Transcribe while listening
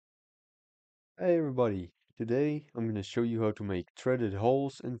Hey everybody, today I'm going to show you how to make threaded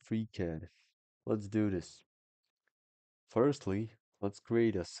holes in FreeCAD. Let's do this. Firstly, let's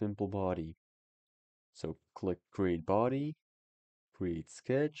create a simple body. So click Create Body, Create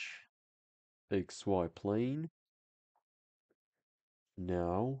Sketch, XY Plane.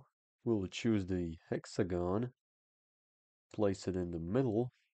 Now we'll choose the hexagon, place it in the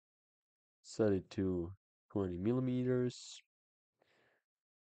middle, set it to 20 millimeters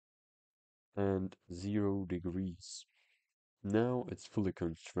and 0 degrees. Now it's fully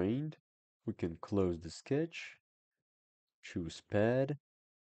constrained. We can close the sketch, choose Pad,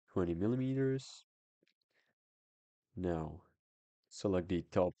 20 millimeters. Now, select the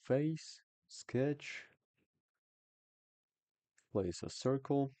top face, sketch, place a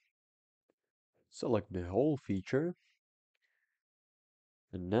circle, select the whole feature,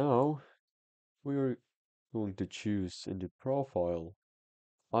 and now we're going to choose in the profile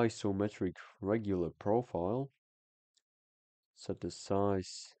isometric regular profile, set the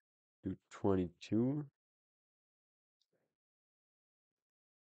size to 22,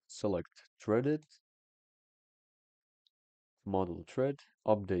 select threaded, model thread,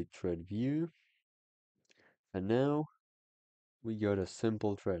 update thread view, and now we got a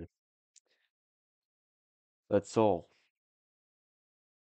simple thread. That's all.